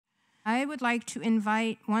I would like to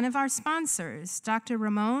invite one of our sponsors, Dr.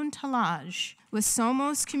 Ramon Tallaj with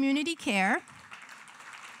SOMOS Community Care,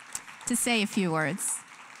 to say a few words.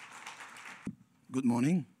 Good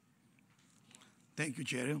morning. Thank you,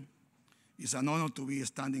 Cheryl. It's an honor to be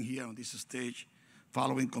standing here on this stage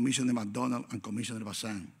following Commissioner McDonald and Commissioner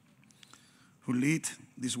Bazan, who lead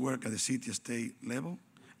this work at the city and state level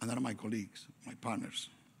and are my colleagues, my partners.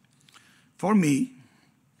 For me,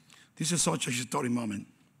 this is such a historic moment.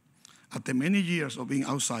 After many years of being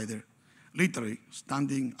outsider, literally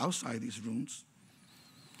standing outside these rooms,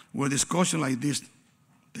 where discussions like this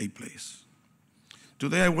take place.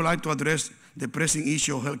 Today, I would like to address the pressing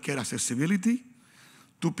issue of healthcare accessibility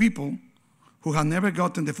to people who have never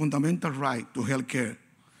gotten the fundamental right to healthcare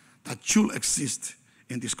that should exist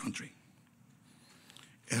in this country,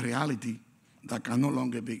 a reality that can no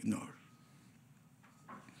longer be ignored.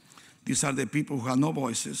 These are the people who have no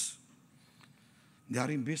voices. They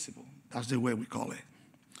are invisible. That's the way we call it.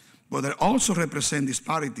 But they also represent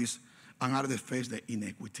disparities and are the face of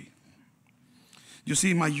inequity. You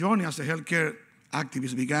see, my journey as a healthcare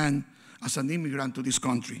activist began as an immigrant to this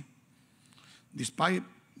country. Despite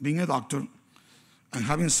being a doctor and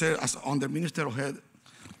having served as under Minister of Health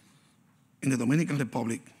in the Dominican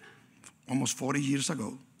Republic almost 40 years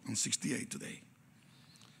ago, I'm 68 today,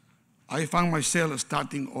 I found myself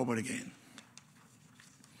starting over again.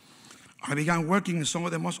 I began working in some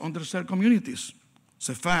of the most underserved communities.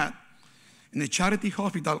 Cephad, in a charity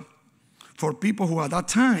hospital for people who at that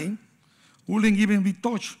time wouldn't even be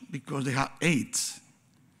touched because they had AIDS.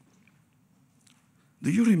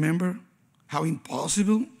 Do you remember how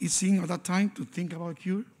impossible it seemed at that time to think about a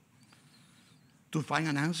cure, to find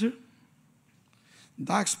an answer?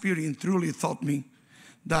 That experience truly taught me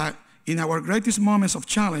that in our greatest moments of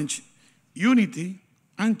challenge, unity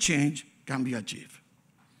and change can be achieved.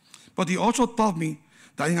 But it also taught me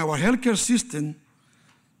that in our healthcare system,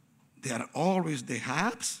 there are always the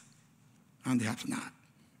haves and the have-not.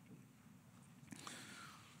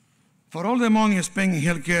 For all the money spent in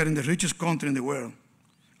healthcare in the richest country in the world,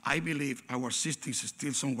 I believe our system is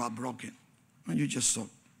still somewhat broken. And you just saw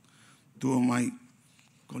two of my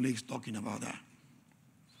colleagues talking about that.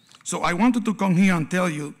 So I wanted to come here and tell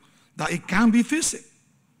you that it can be fixed.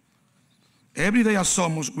 Every day at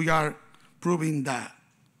SOMOS, we are proving that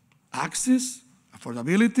access,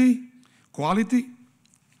 affordability, quality,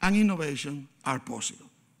 and innovation are possible.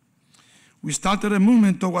 We started a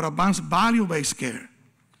movement toward advanced value-based care.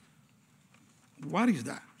 What is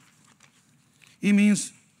that? It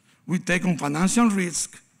means we take on financial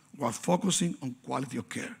risk while focusing on quality of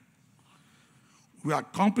care. We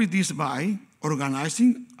accomplish this by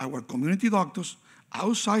organizing our community doctors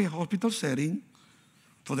outside a hospital setting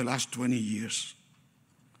for the last 20 years.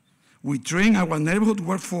 We train our neighborhood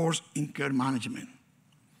workforce in care management.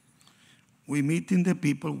 We meeting the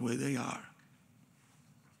people where they are.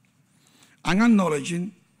 And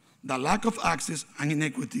acknowledging that lack of access and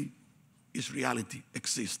inequity is reality,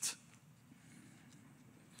 exists.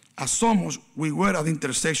 As SOMOS, we were at the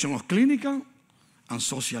intersection of clinical and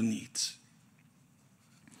social needs.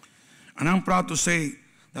 And I'm proud to say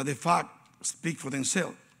that the facts speak for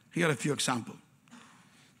themselves. Here are a few examples.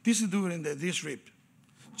 This is during the district.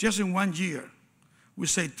 Just in 1 year, we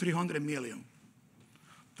saved $300 million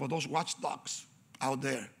for those watchdogs out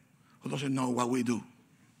there who doesn't know what we do.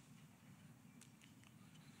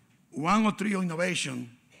 103 innovation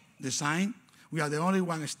design, we are the only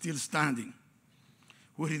one still standing.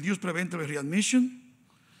 We reduced preventable readmission.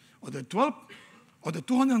 Of the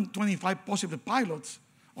 225 possible pilots,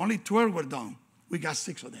 only 12 were done. We got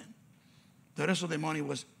 6 of them. The rest of the money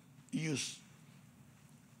was used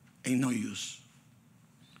and no use.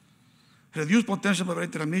 Reduced potential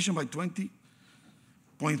preventable admission by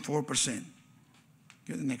 20.4%.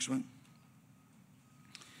 Get the next one.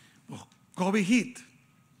 Well, COVID hit.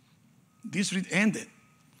 District ended.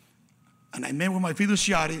 And I met with my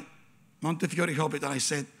fiduciary, Montefiore Hospital, and I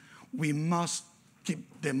said, we must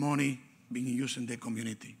keep the money being used in the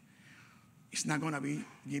community. It's not going to be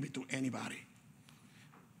given to anybody.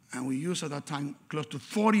 And we used at that time close to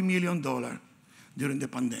 $40 million during the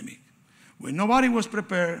pandemic. When nobody was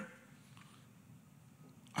prepared,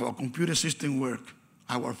 our computer system worked,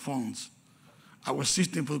 our phones, our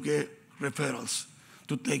system to get referrals,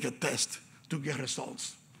 to take a test, to get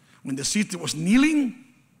results. When the system was kneeling,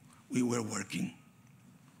 we were working.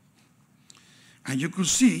 And you could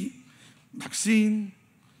see vaccine,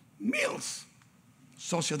 meals,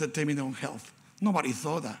 social determinants of health. Nobody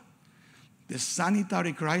thought that. The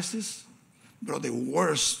sanitary crisis brought the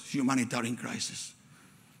worst humanitarian crisis.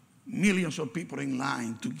 Millions of people in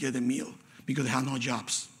line to get a meal because they had no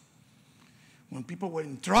jobs. when people were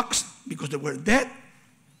in trucks because they were dead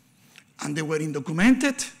and they were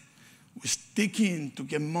undocumented, we sticking to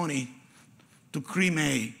get money to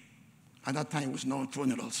cremate. At that time, it was no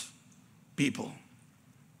funerals, people.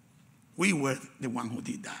 We were the one who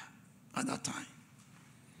did that at that time.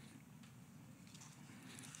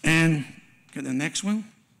 And get the next one.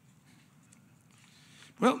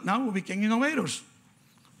 Well, now we became innovators.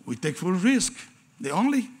 We take full risk. The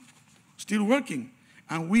only still working.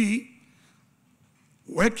 And we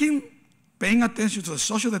working, paying attention to the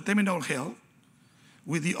social determinants of health.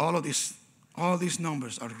 We all of this. All these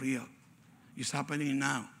numbers are real. It's happening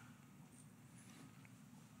now.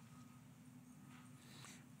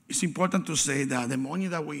 It's important to say that the money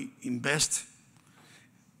that we invest,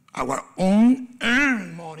 our own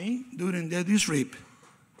earned money during this trip,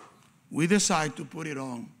 we decide to put it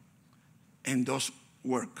on and does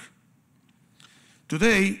work.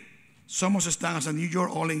 Today, SOMOS stands as a New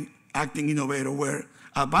York only acting innovator where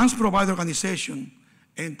advanced provider organizations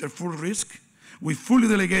enter full risk with fully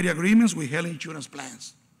delegated agreements with health insurance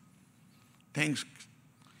plans. Thanks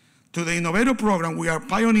to the Innovator Program, we are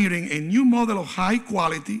pioneering a new model of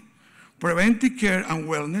high-quality preventive care and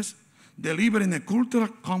wellness delivered in a culturally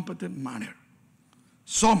competent manner.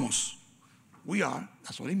 SOMOS, we are,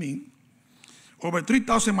 that's what it means, over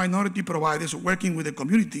 3,000 minority providers working with the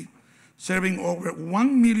community, serving over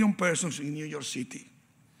 1 million persons in New York City.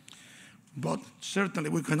 But certainly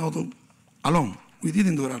we cannot do alone. We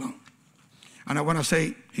didn't do it alone. And I want to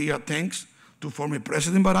say here thanks to former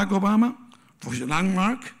President Barack Obama for his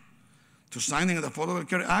landmark, to signing of the Affordable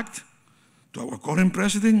Care Act, to our current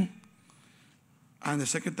president, and the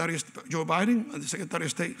Secretary of Joe Biden, and the Secretary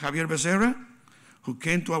of State Javier Becerra, who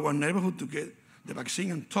came to our neighborhood to get the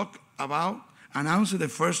vaccine and talk about, announce the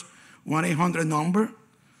first 1-800 number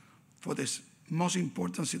for the most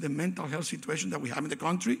important the mental health situation that we have in the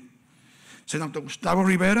country. Senator Gustavo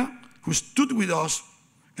Rivera, who stood with us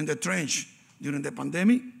in the trench during the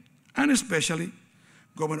pandemic, and especially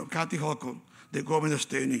Governor Kathy Hochul, the governor of the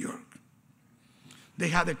state of New York. They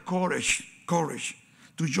had the courage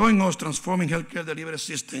to join us transforming healthcare delivery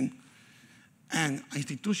system, and an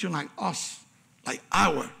institution like us, like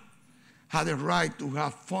ours, had the right to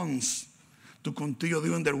have funds to continue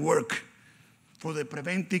doing their work for the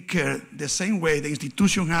preventive care the same way the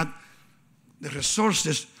institution had the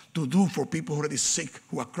resources to do for people who are already sick,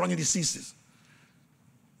 who have chronic diseases,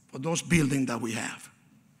 for those buildings that we have.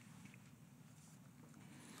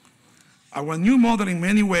 Our new model in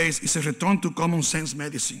many ways is a return to common sense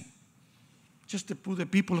medicine, just to put the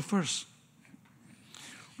people first.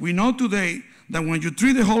 We know today that when you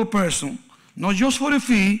treat the whole person, not just for a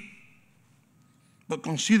fee, but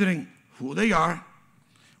considering who they are,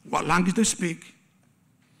 what language they speak,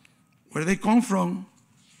 where they come from,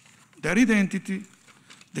 their identity,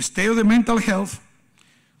 the state of their mental health,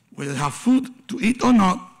 whether they have food to eat or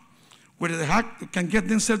not, whether they can get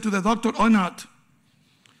themselves to the doctor or not,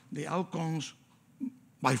 the outcomes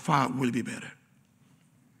by far will be better.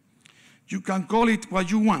 You can call it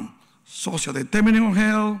what you want: social determinants of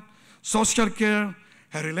health, social care,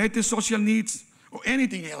 health-related social needs, or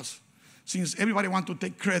anything else, since everybody wants to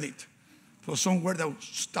take credit for somewhere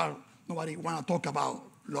that nobody want to talk about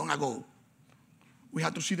long ago. We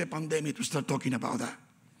had to see the pandemic to start talking about that.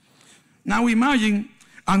 Now imagine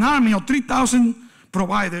an army of 3,000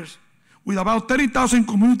 providers with about 30,000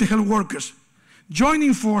 community health workers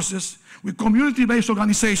joining forces with community-based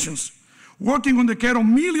organizations working on the care of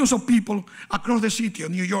millions of people across the city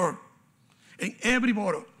of New York, in every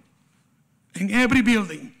borough, in every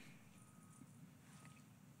building.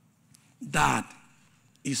 That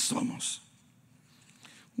is SOMOS.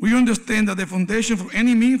 We understand that the foundation for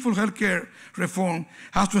any meaningful healthcare reform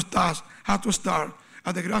has to start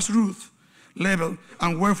at the grassroots level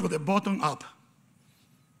and work from the bottom up.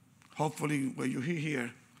 Hopefully, what you hear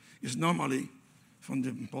here is normally from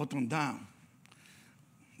the bottom down.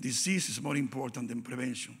 Disease is more important than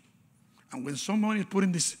prevention. And when someone is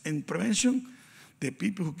putting this in prevention, the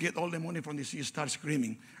people who get all the money from disease start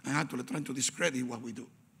screaming and actually trying to discredit what we do.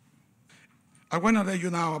 I want to let you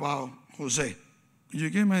know about Jose. Could you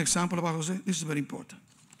give me an example about Jose? This is very important.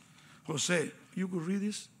 Jose, you could read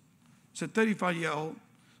this. He's a 35-year-old,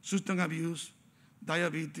 substance abuse,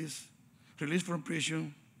 diabetes, released from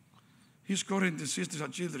prison. His current sisters are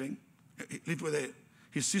children. He lived with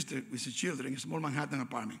his sister with his children in a small Manhattan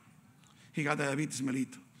apartment. He got diabetes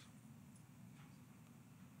mellitus.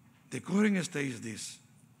 The current state is this.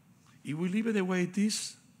 If we leave it the way it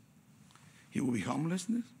is, he will be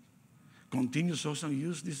homelessness, continue substance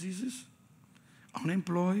use diseases,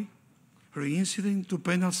 unemployed, reincident to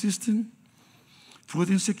penal system, food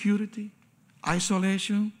insecurity,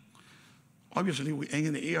 isolation, Obviously, we end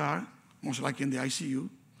in the ER, most likely in the ICU.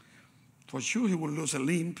 For sure, he will lose a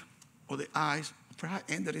limb or the eyes,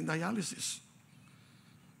 perhaps ended in dialysis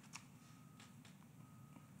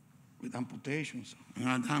with amputations and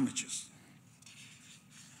other damages.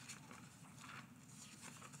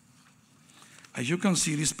 As you can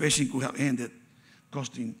see, this patient could have ended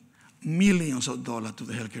costing millions of dollars to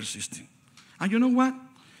the healthcare system. And you know what?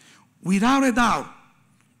 Without a doubt,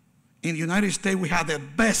 in the United States, we have the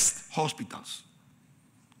best hospitals,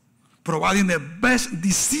 providing the best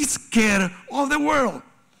disease care of the world,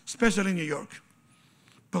 especially in New York.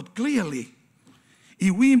 But clearly,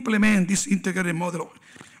 if we implement this integrated model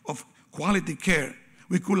of quality care,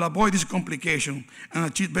 we could avoid this complication and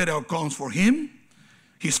achieve better outcomes for him,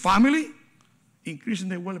 his family, increasing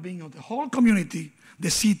the well-being of the whole community, the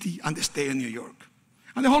city, and the state of New York,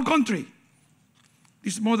 and the whole country.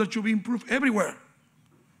 This model should be improved everywhere.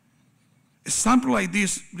 A sample like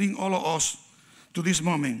this brings all of us to this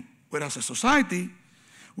moment, where as a society,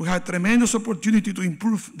 we have tremendous opportunity to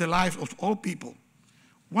improve the lives of all people,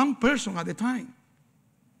 one person at a time,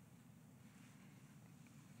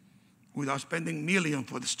 without spending millions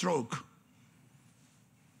for the stroke,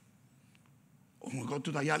 or go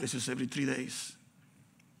to dialysis every 3 days.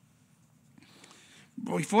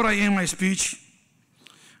 But before I end my speech,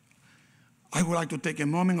 I would like to take a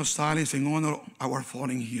moment of silence in honor of our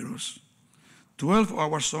fallen heroes. 12 of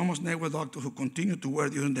our SOMOS network doctors who continued to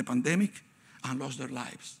work during the pandemic and lost their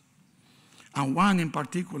lives. And one in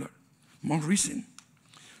particular, more recent,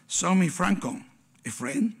 Somi Franco, a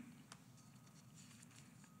friend,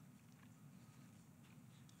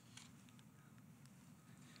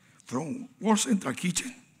 from World Central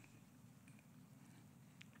Kitchen.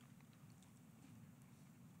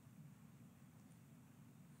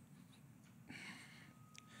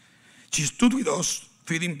 She stood with us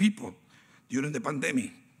feeding people during the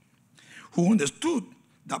pandemic, who understood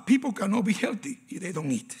that people cannot be healthy if they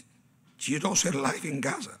don't eat. She lost her life in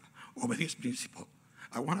Gaza over this principle.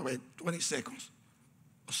 I want to wait 20 seconds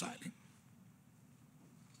of silence.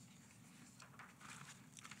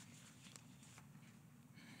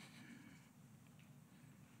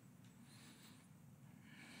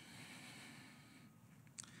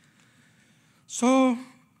 So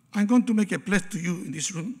I'm going to make a pledge to you in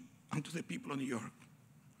this room and to the people of New York,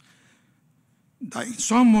 that in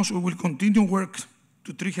SOMOS we will continue work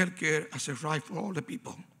to treat healthcare as a right for all the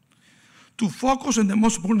people, to focus on the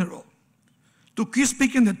most vulnerable, to keep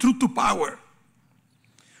speaking the truth to power,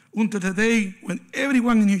 until the day when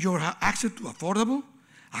everyone in New York has access to affordable,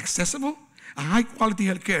 accessible, and high-quality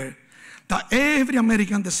healthcare that every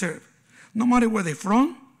American deserves, no matter where they're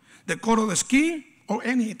from, the color of the skin, or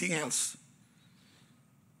anything else.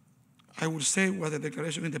 I will say what the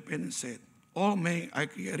Declaration of Independence said: all men are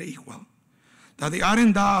created equal, that they are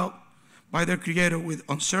endowed by their Creator with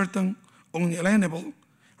uncertain, unalienable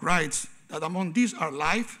rights, that among these are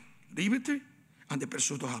life, liberty, and the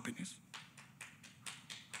pursuit of happiness.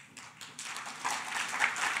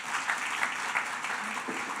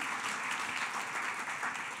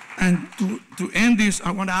 And to end this,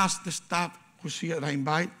 I want to ask the staff who's here that I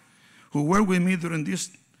invite, who worked with me during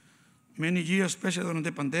these many years, especially during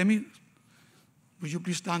the pandemic. Would you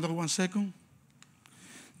please stand up 1 second?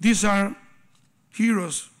 These are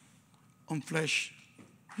heroes on flesh.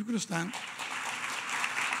 You could stand.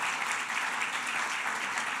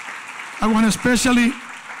 I want especially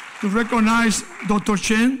to recognize Dr.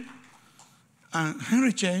 Chen and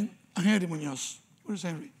Henry Chen and Henry Munoz. Where's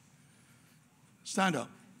Henry? Stand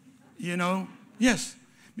up. You know, yes,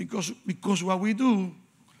 because what we do,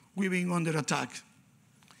 we're being under attack.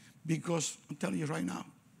 Because I'm telling you right now,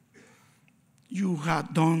 you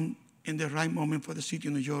have done in the right moment for the city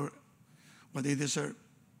of New York what they deserve.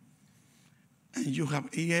 And you have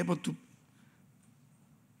been able to,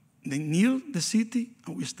 they kneel the city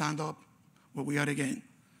and we stand up where we are again.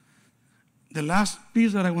 The last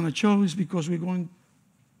piece that I want to show is because we're going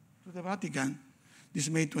to the Vatican this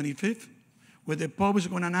May 25th, where the Pope is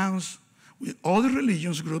going to announce with all the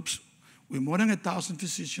religious groups, with more than 1,000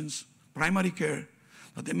 physicians, primary care,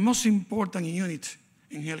 that the most important unit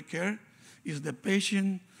in healthcare is the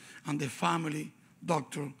patient and the family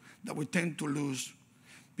doctor that we tend to lose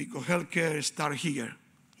because healthcare starts here,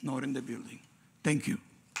 not in the building. Thank you.